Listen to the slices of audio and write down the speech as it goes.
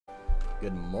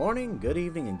Good morning, good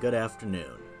evening, and good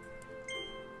afternoon.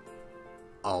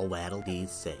 All Waddle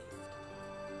Dees saved.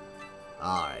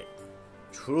 Alright.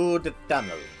 Through the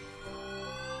tunnel.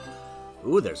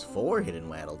 Ooh, there's 4 hidden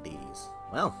Waddle Dees.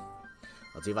 Well,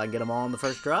 let's see if I can get them all on the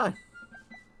first try.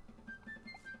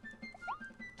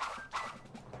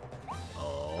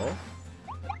 Oh.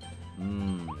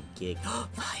 Kick. Fire!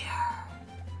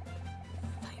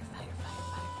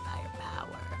 Fire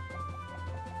power.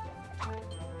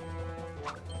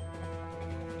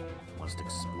 Must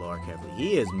explore carefully.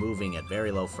 He is moving at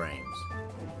very low frames.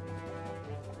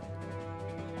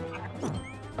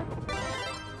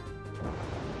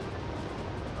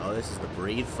 Oh, this is the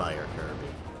Breathe Fire Kirby.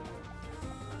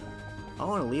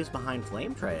 Oh, and it leaves behind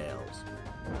flame trails.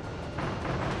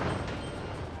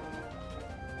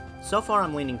 So far,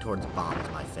 I'm leaning towards Bomb as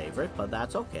my favorite, but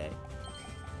that's okay.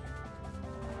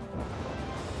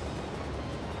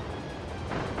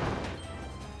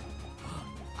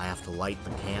 I have to light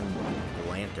the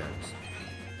lanterns.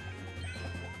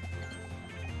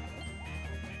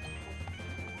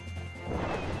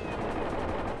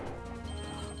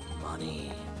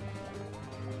 Money.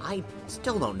 I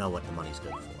still don't know what the money's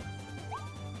good for.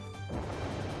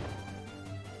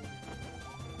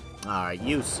 Alright,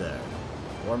 you, sir.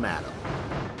 Or madam.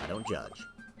 I don't judge.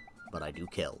 But I do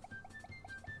kill.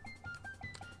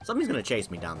 Somebody's gonna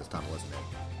chase me down this tunnel, isn't it?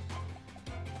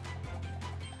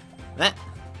 Eh.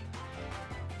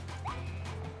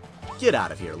 Get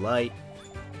out of here, light.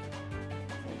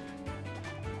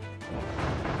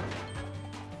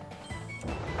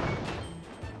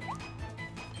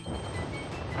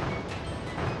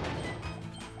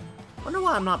 Wonder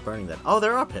why I'm not burning that. Oh,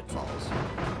 there are pitfalls.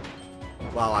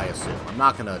 Well, I assume. I'm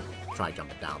not gonna try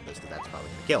jumping down this, because that's probably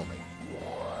gonna kill me.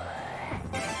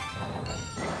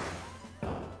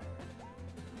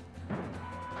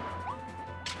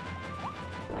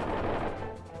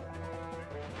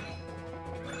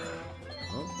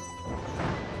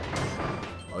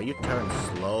 Oh, you turn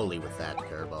slowly with that,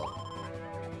 Kirby.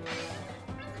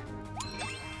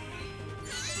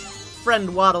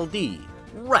 Friend Waddle Dee,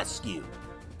 rescue!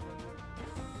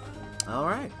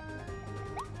 Alright.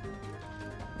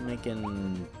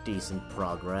 Making decent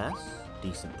progress.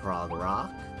 Decent prog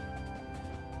rock.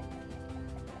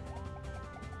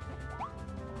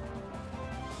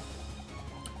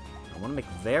 I want to make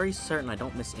very certain I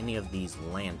don't miss any of these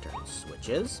lantern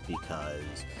switches,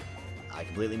 because I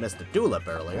completely missed the tulip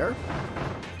earlier.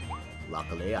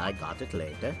 Luckily, I got it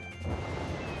later.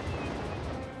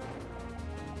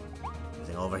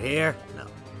 Anything over here? No.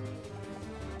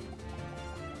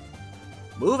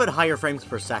 Move at higher frames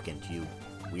per second, you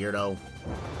weirdo.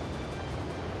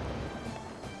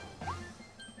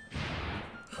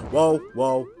 Whoa,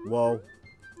 whoa, whoa.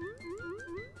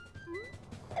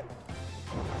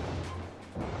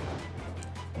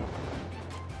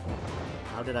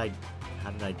 How did I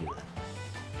do that?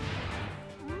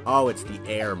 Oh, it's the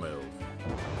air move.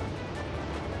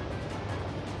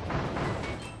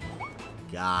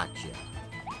 Gotcha.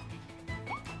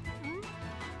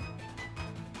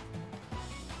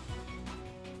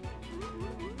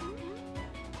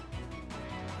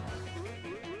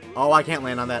 Oh, I can't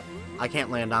land on that. I can't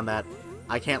land on that.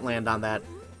 I can't land on that.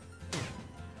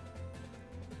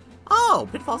 Oh,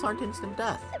 pitfalls aren't instant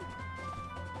death.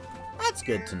 That's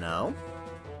good to know.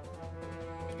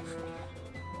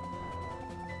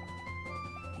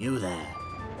 You there.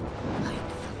 Light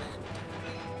the lantern.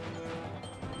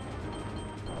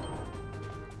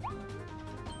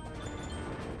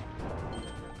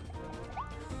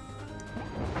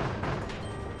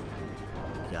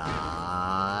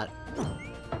 God.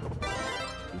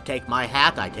 You take my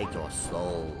hat, I take your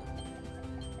soul.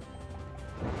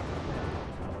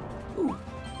 Ooh,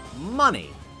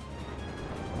 money.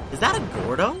 Is that a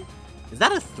Gordo? Is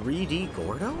that a 3D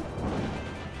Gordo?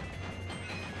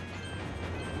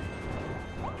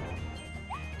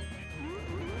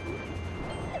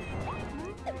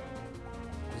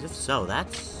 If so,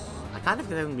 that's... I kind of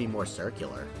think it would be more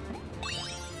circular.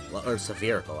 Well, or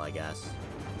spherical, I guess.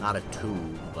 Not a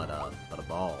tube, but a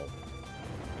ball.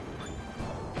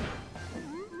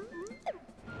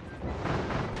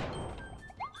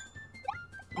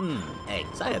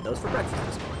 Eggs. I had those for breakfast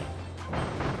this morning.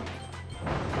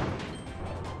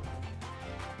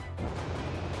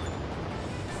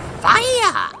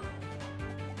 Fire!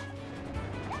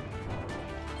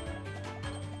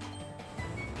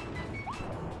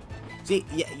 See,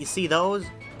 yeah, you see those?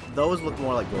 Those look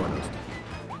more like Gordos.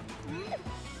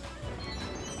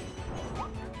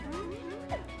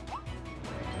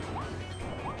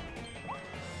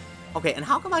 Okay, and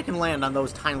how come I can land on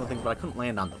those tiny little things, but I couldn't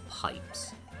land on the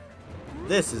pipes?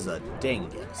 This is a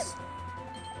dingus.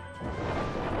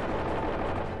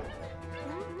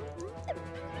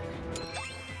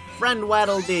 Friend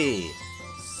Waddle Dee.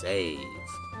 Save.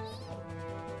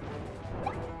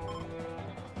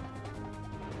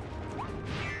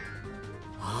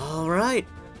 Alright.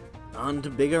 On to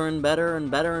bigger and better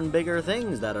and better and bigger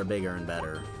things that are bigger and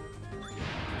better.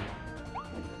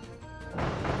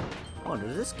 Oh,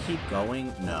 does this keep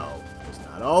going? No, it's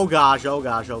not. Oh gosh, oh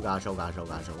gosh, oh gosh, oh gosh, oh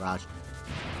gosh, oh gosh.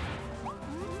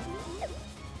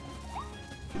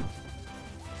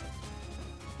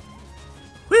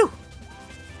 Whew!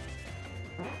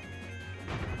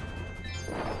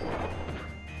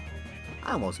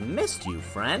 I almost missed you,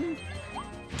 friend.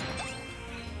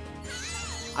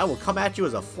 I will come at you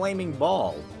as a flaming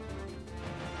ball.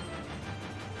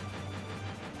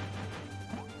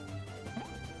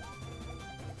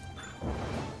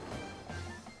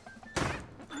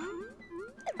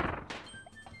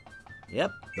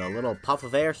 Yep, the little puff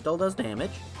of air still does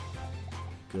damage.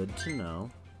 Good to know.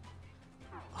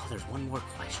 Oh, there's one more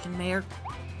question, Mayor?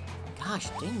 Gosh,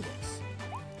 dingus.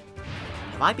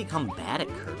 Have I become bad at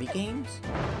Kirby games?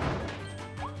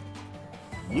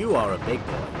 You are a big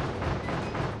boy.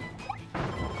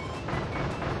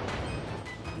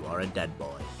 You are a dead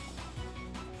boy.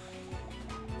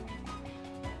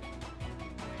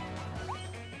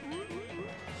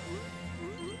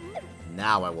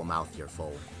 Now I will mouth your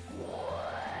foe.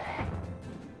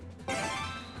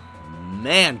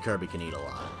 Man, Kirby can eat a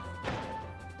lot.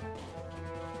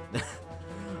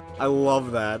 I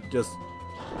love that. Just...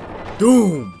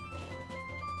 Doom!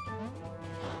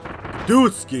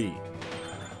 Dooski!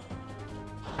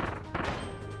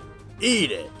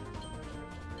 Eat it!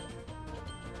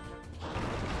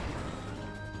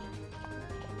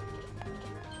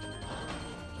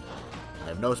 I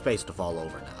have no space to fall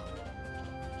over now.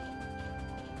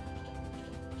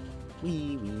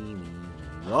 Wee, wee, wee, wee.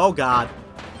 Oh, God!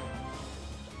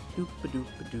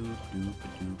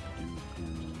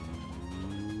 Doop-a-doop-a-doop-doop-a-doop-doop-doop.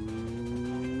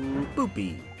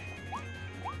 Boopy.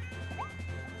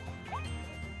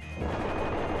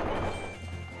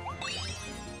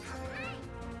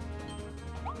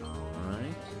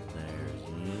 Alright, there's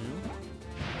you.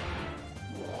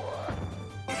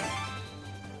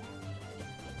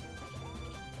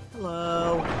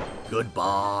 Hello.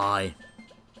 Goodbye.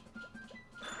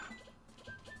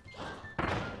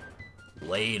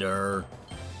 Later.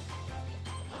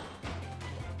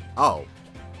 Oh.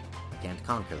 I can't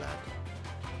conquer that.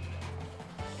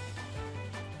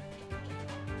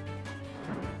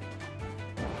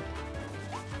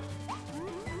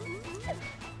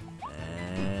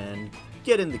 And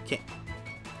get in the can.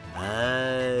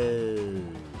 Oh.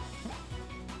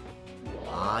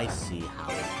 I see how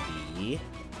it be.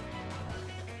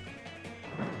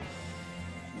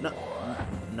 No.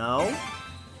 No?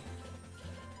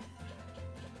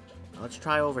 Let's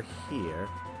try over here.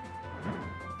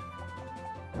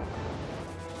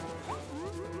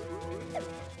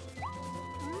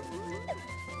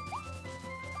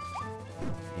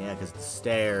 Yeah, because the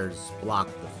stairs block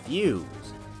the fuse.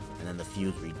 And then the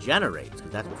fuse regenerates,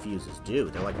 because that's what fuses do.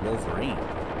 They're like Wolverine.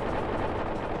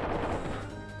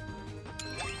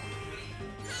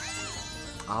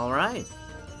 Alright.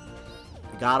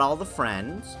 Got all the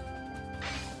friends.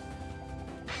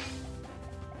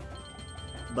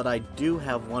 But I do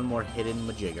have one more hidden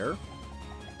majigger.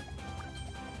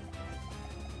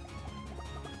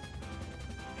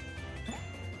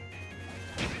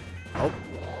 Oh.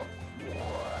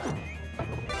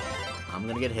 I'm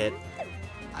gonna get hit.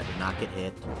 I did not get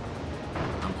hit.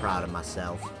 I'm proud of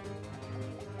myself.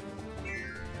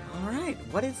 Alright,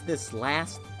 what is this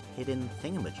last hidden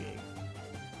thingamajig?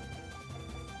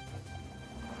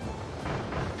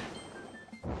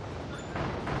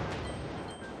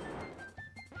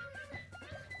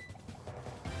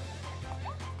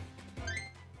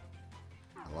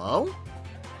 Hello?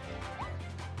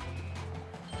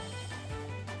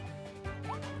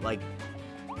 Like,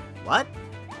 what?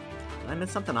 Did I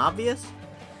miss something obvious?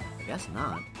 I guess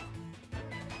not.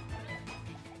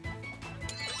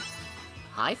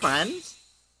 Hi, friends!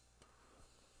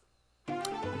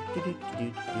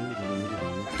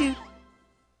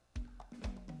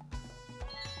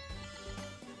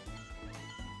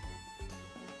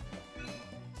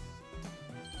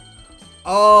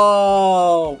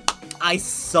 Oh! I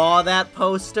saw that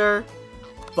poster,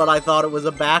 but I thought it was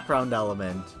a background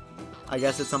element. I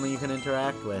guess it's something you can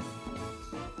interact with.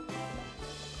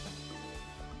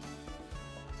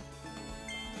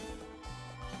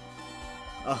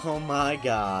 Oh my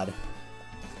god.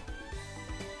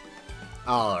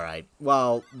 Alright,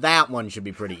 well, that one should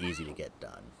be pretty easy to get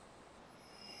done.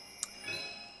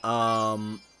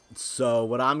 So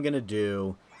what I'm gonna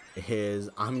do is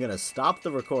I'm going to stop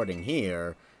the recording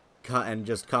here and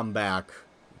just come back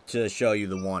to show you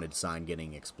the wanted sign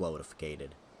getting explodificated.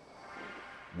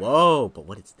 Whoa, but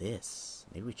what is this?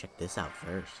 Maybe we check this out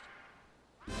first.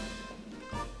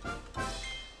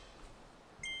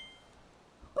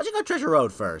 Let's go Treasure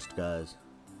Road first, because...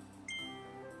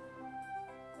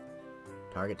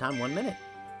 Target time 1 minute.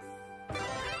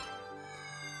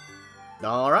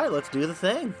 Alright, let's do the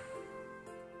thing.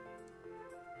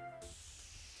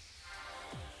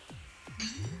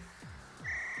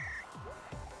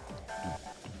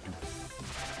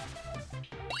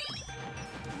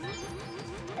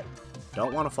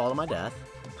 Don't want to fall to my death.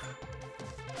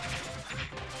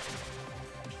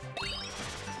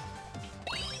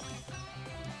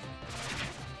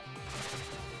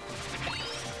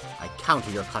 I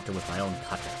counter your cutter with my own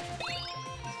cutter.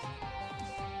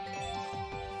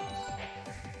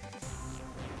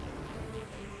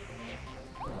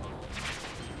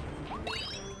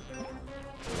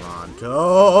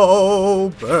 Bronto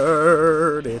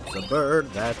bird, it's a bird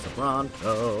that's a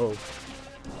Bronto.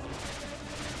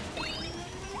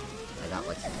 I got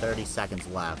like 30 seconds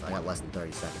left. I got less than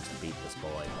 30 seconds to beat this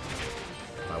boy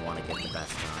if I want to get the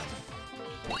best time.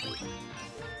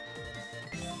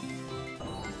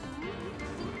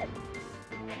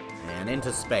 And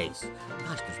into space.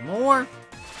 Gosh, there's more?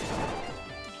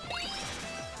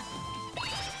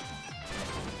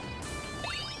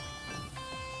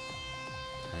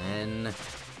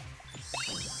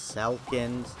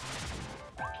 Selkins.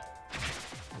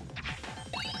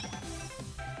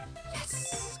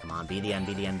 Yes! Come on, be the end,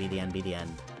 be the end, be the end, be the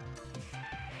end.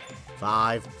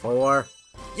 5, 4.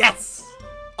 Yes!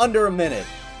 Under a minute.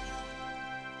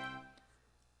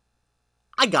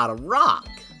 I got a rock.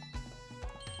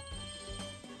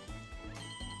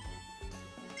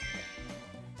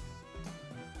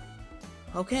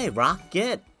 Okay, rock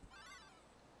get.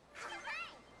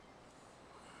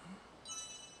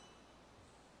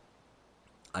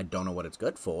 I don't know what it's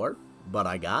good for, but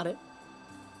I got it.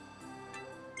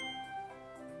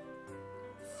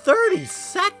 30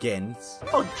 seconds?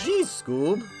 Oh, geez,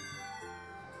 Scoob.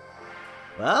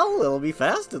 Well, it'll be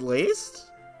fast at least.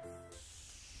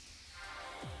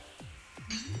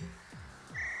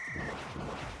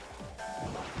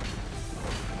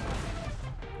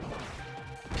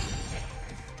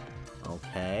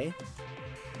 Okay.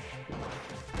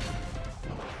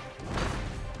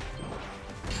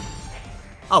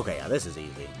 Okay, yeah, this is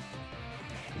easy.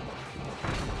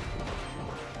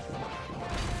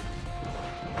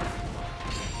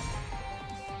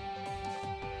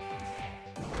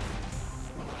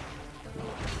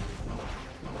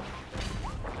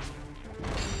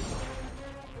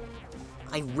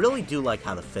 I really do like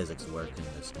how the physics work in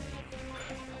this game.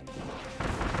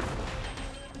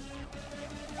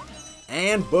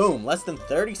 And boom, less than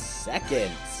 30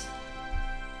 seconds.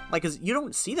 Like, 'cause you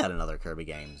don't see that in other Kirby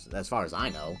games, as far as I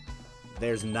know.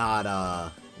 There's not,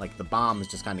 like, the bombs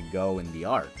just kind of go in the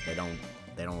arc. They don't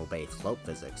obey slope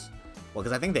physics. Well,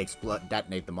 because I think they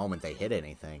detonate the moment they hit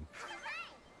anything.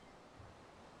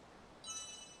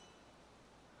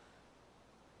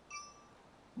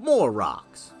 More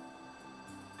rocks.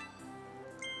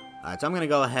 Alright, so I'm gonna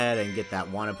go ahead and get that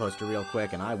wanted poster real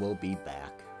quick, and I will be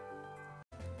back.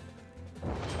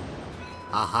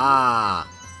 Aha!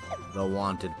 The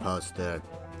wanted poster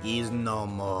is no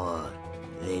more.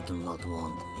 They do not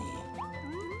want me.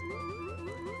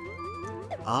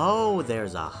 Oh,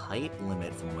 there's a height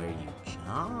limit from where you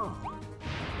jump.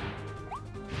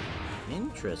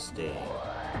 Interesting.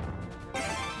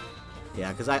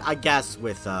 Yeah, because I guess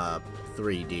with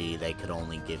 3D, they could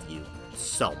only give you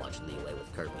so much leeway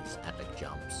with Kirby's epic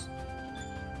jumps.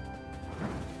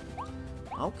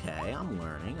 Okay, I'm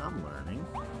learning, I'm learning.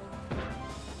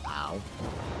 Ow.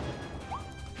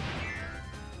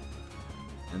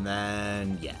 And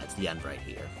then, yeah, it's the end right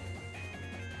here.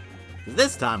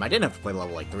 This time, I didn't have to play the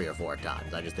level like 3 or 4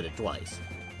 times. I just did it twice.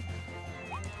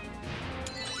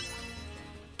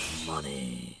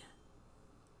 Money.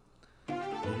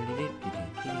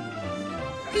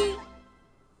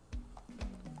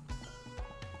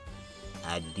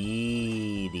 I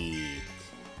did it.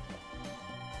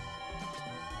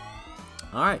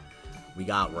 Alright. We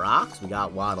got rocks, we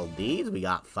got Waddle Dees, we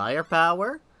got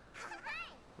firepower.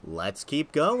 Let's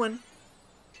keep going.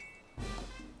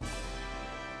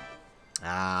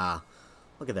 Ah,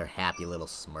 look at their happy little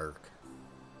smirk.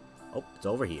 Oh, it's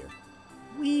over here.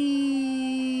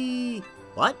 Whee!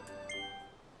 What?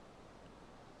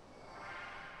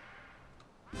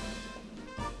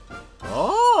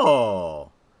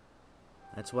 Oh!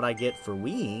 That's what I get for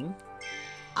weeing.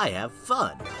 I have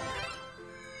fun.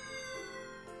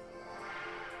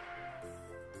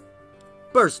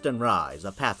 Burst and rise,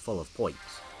 a path full of points.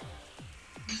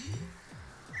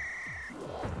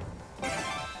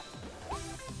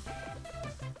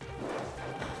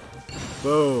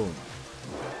 Boom.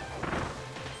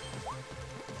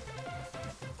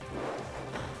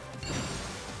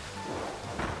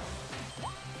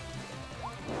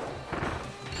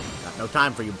 Got no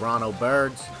time for you, Bronto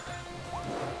birds.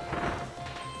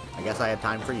 I guess I had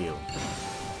time for you.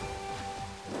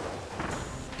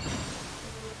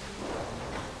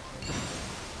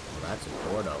 Well, that's a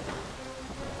Gordo.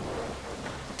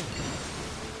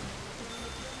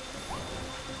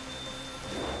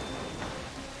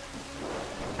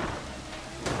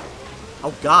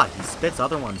 Oh god, he spits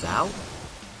other ones out?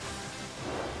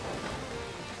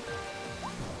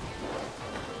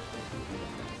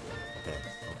 Okay.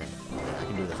 I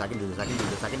can do this, I can do this, I can do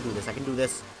this, I can do this, I can do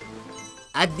this.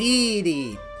 I did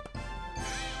it!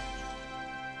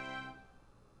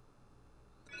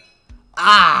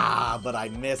 Ah, but I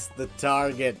missed the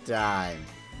target time.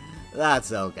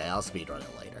 That's okay, I'll speedrun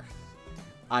it later.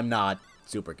 I'm not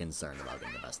super concerned about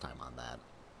getting the best time on that.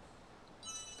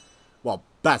 Well,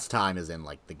 best time is in,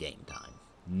 like, the game time.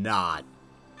 Not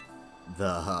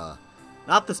the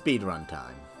speedrun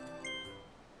time.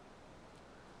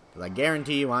 Because I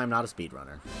guarantee you I'm not a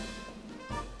speedrunner.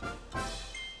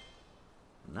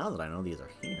 Now that I know these are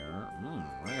here,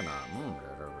 we're gonna...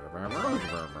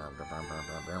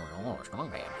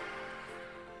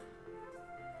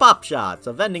 Pop Shots,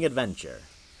 a vending adventure.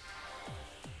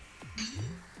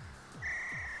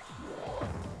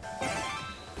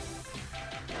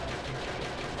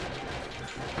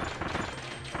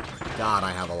 God,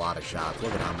 I have a lot of shots.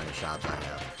 Look at how many shots I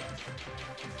have.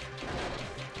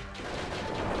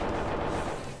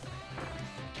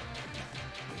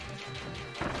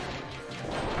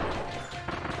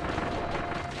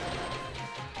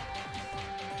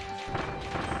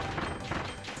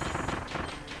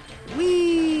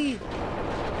 Whee!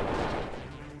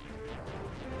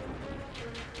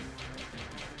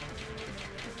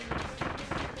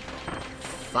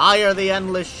 Fire the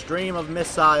endless stream of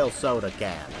missile soda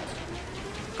cans.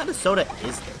 What kind of soda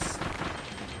is this?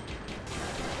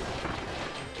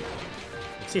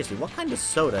 Seriously, what kind of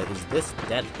soda is this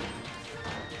deadly?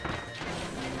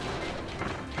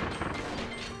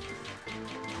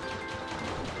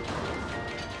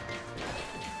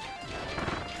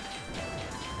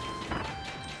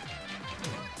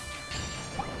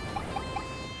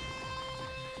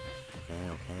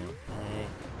 Okay.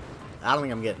 I don't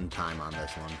think I'm getting time on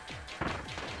this one.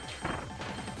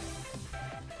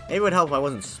 Maybe it would help if I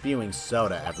wasn't spewing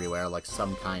soda everywhere like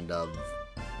some kind of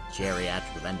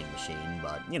geriatric vending machine,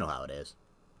 but you know how it is.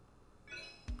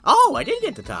 Oh, I did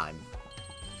get the time!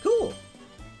 Cool!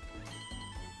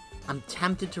 I'm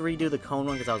tempted to redo the cone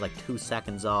one because I was like 2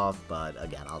 seconds off, but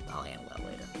again, I'll handle that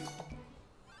later.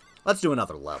 Let's do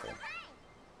another level.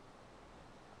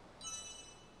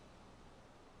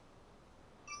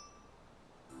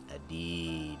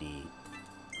 Adidi.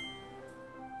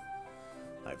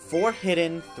 Alright, 4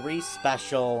 hidden, 3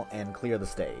 special, and clear the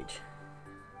stage.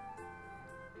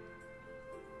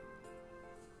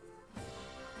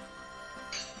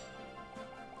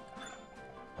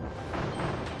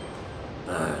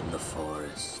 Burn the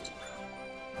forest.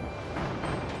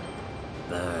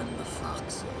 Burn the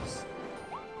foxes.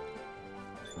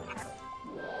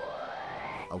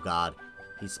 Oh god,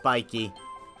 he's spiky.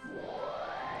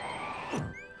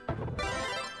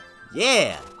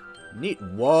 Yeah! Neat.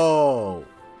 Whoa!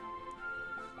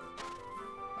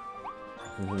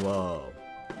 Whoa.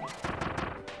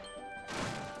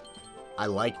 I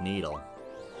like Needle.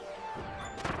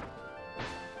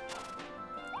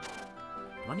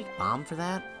 Do I need Bomb for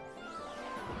that?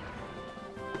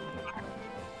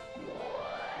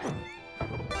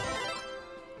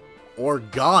 Or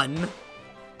gun?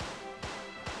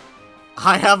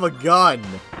 I have a gun!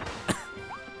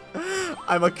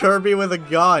 I'm a Kirby with a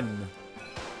gun!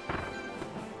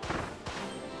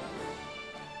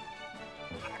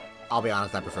 I'll be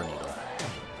honest, I prefer Needle.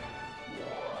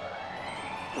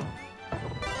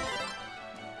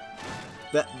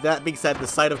 That being said, the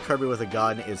sight of Kirby with a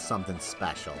gun is something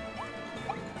special.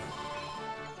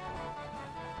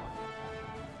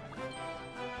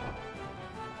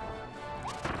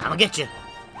 I'ma get you!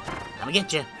 I'ma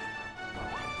get you!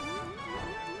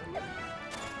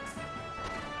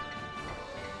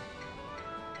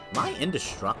 Am I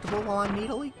indestructible while I'm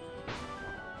Needly?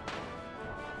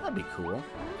 That'd be cool.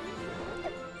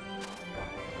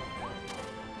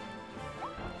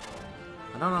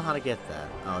 I don't know how to get that.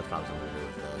 Oh, it's probably something to do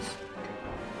with this.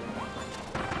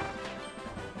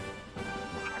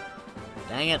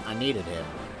 Dang it, I needed him.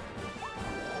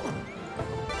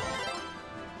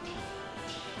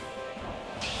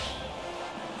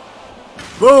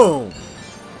 Boom!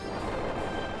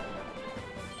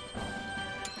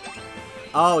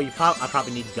 Oh, I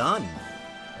probably need gun.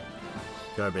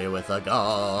 Kirby with a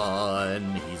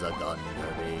gun. He's a gun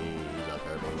Kirby. He's a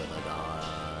Kirby with a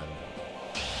gun.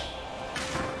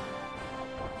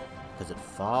 Because it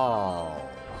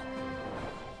falls.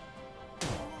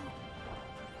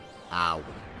 Ow.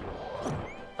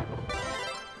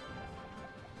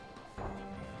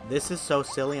 This is so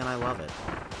silly and I love it.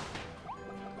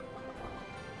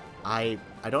 I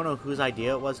don't know whose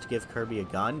idea it was to give Kirby a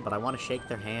gun, but I want to shake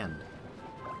their hand.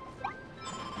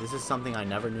 This is something I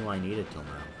never knew I needed till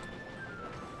now.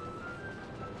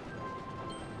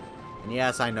 And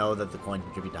yes, I know that the coin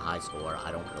contribute to high score.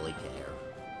 I don't really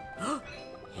care.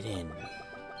 Hidden.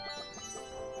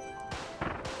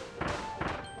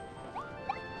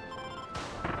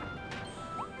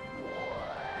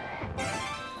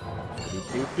 Doop,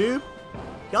 doop, doop.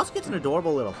 He also gets an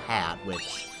adorable little hat,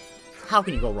 which... How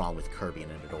can you go wrong with Kirby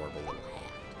and an adorable little hat?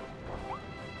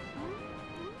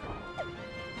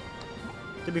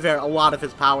 To be fair, a lot of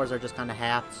his powers are just kind of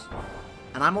hats.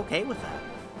 And I'm okay with that.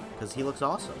 Because he looks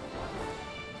awesome.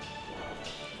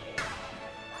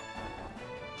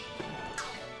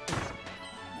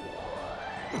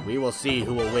 We will see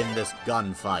who will win this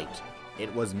gunfight.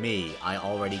 It was me. I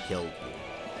already killed you.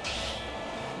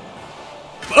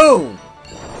 Boom!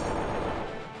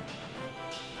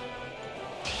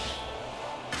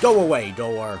 Go away,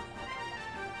 door.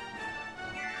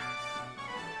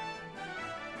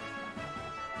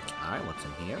 Alright, what's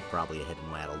in here? Probably a hidden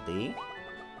Waddle Dee.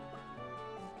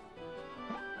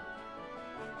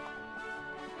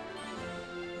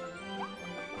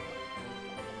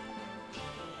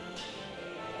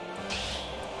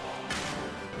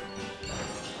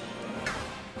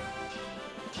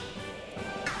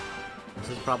 This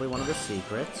is probably one of the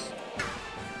secrets.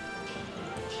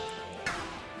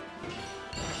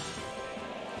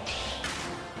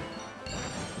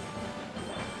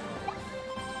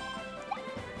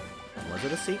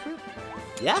 Was it a secret?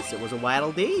 Yes, it was a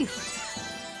Waddle Dee.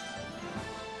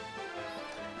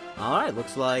 Alright,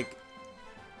 looks like...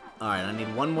 Alright, I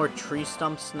need one more tree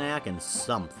stump snack and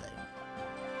something.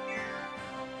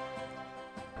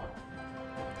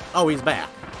 Oh, he's back.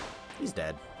 He's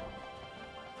dead.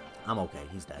 I'm okay,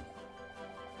 he's dead.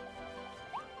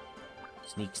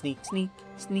 Sneak, sneak, sneak,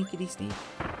 sneakity sneak.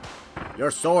 Your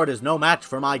sword is no match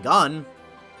for my gun.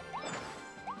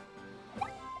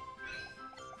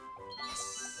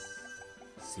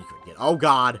 Secret get. Oh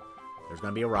god! There's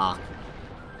gonna be a rock.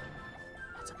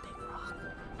 That's a big rock.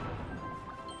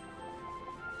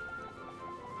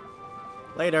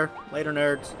 Later. Later,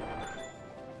 nerds.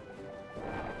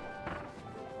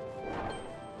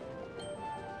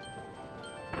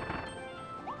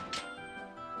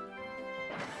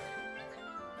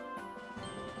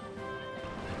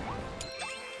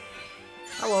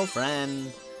 Hello,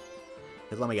 friend.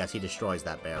 Because let me guess, he destroys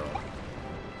that barrel.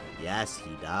 Yes, he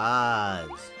does.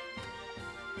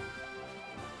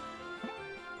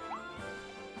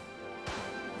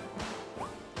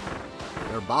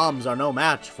 Your bombs are no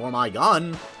match for my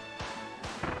gun.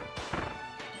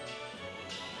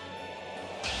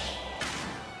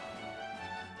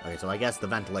 Okay, so I guess the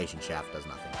ventilation shaft does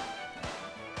nothing.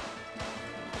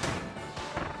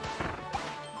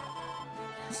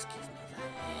 Yes, give me the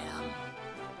ham.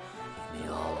 Give me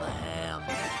all the ham.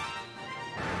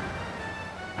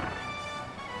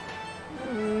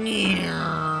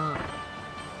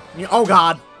 Oh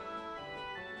god!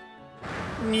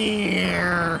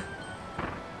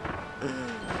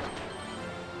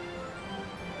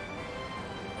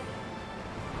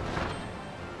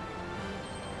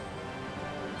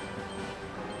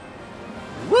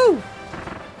 Woo!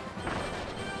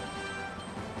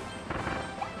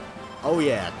 Oh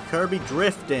yeah, Kirby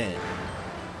drifting.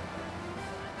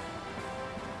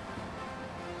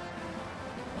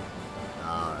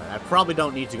 I probably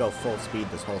don't need to go full speed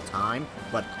this whole time,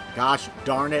 but gosh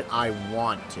darn it, I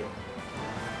want to.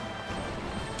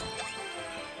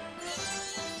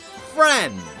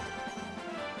 Friend!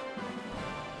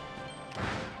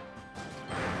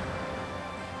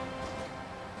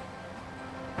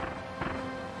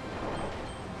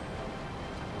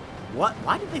 What?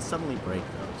 Why did they suddenly break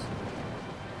those?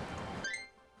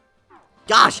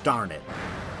 Gosh darn it!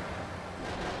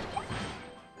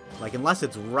 Like, unless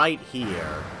it's right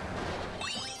here...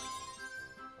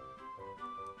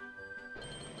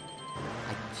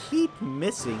 I keep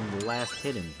missing the last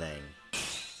hidden thing.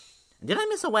 Did I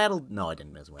miss a Waddle? No, I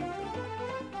didn't miss a Waddle.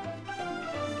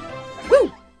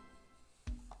 Woo!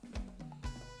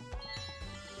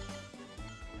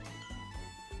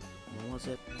 What was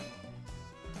it?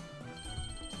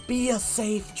 Be a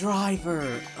safe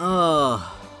driver! Ugh.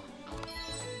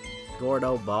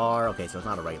 Gordo bar. Okay, so it's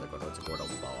not a regular Gordo, it's a Gordo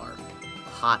bar.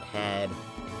 Hothead.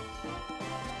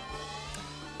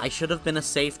 I should have been a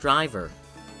safe driver.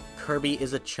 Kirby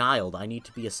is a child. I need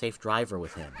to be a safe driver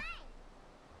with him.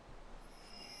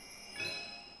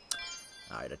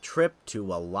 Alright, a trip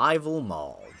to a rival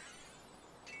mall.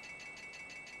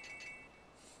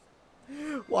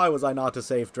 Why was I not a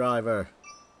safe driver?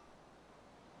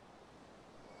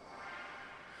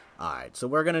 Alright, so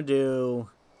we're gonna do...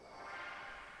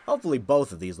 hopefully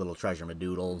both of these little treasure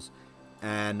madoodles.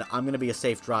 And I'm gonna be a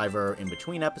safe driver in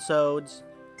between episodes.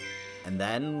 And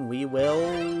then we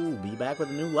will be back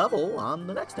with a new level on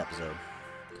the next episode.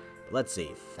 But let's see.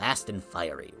 Fast and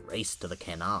Fiery. Race to the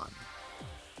Cannon.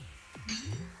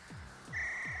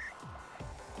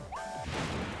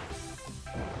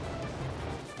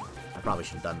 I probably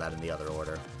should have done that in the other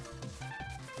order.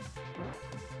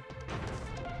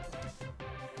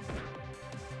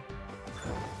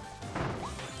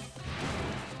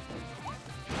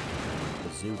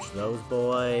 Zooch those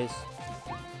boys.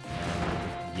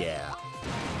 And yeah.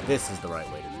 This is the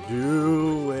right way to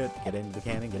do it. Get into the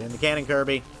cannon, get in the cannon,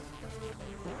 Kirby.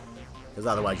 Because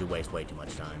otherwise you waste way too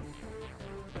much time.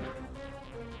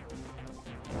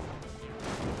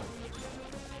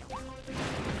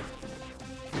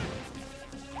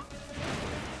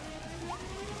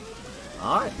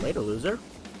 Alright, later, loser.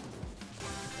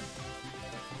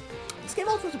 This game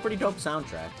also has a pretty dope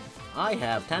soundtrack. I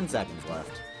have 10 seconds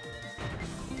left.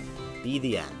 Be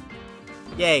the end.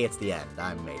 Yay, it's the end.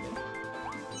 I made it.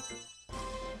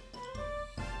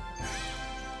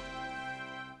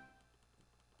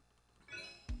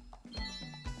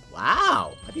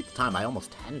 Wow! I beat the time by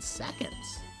almost 10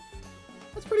 seconds.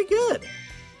 That's pretty good.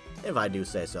 If I do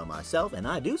say so myself, and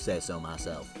I do say so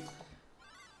myself.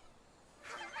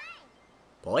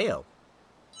 Boyo.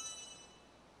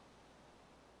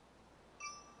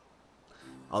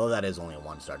 Although that is only a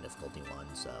 1-star difficulty one,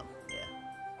 so, yeah.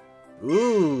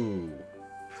 Ooh!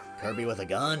 Kirby with a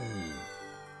gun.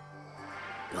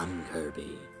 Gun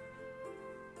Kirby.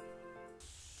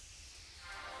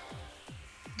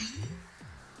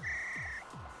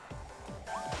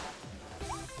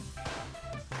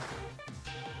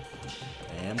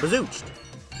 And bazooched.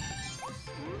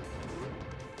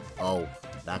 Oh,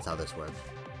 that's how this works.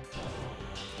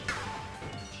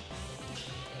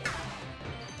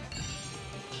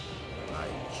 Alright,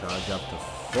 charge up to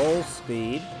full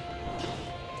speed.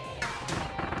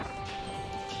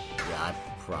 Yeah,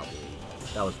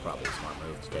 that was probably a smart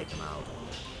move to take him out.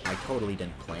 I totally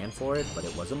didn't plan for it, but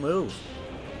it was a move.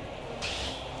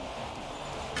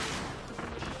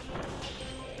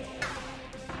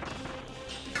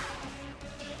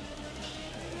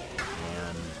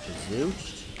 And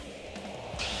bazooched.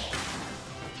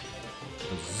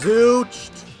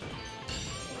 Bazooched!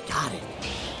 Got it!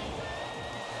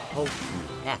 Holy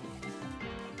heck.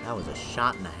 That was a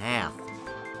shot and a half.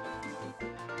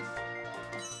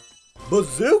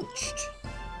 Bazooched!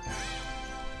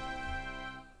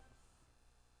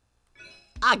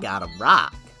 I got a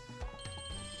rock.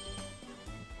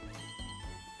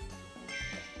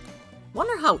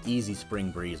 Wonder how easy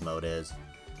Spring Breeze mode is.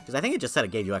 Because I think it just said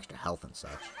it gave you extra health and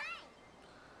such.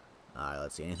 Alright,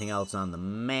 let's see. Anything else on the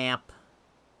map?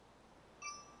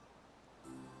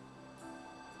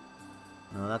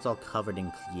 No, that's all covered in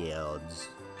clouds.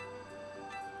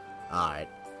 Alright.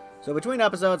 So between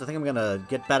episodes, I think I'm gonna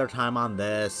get better time on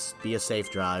this, be a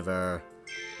safe driver,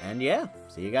 and yeah,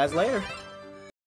 see you guys later.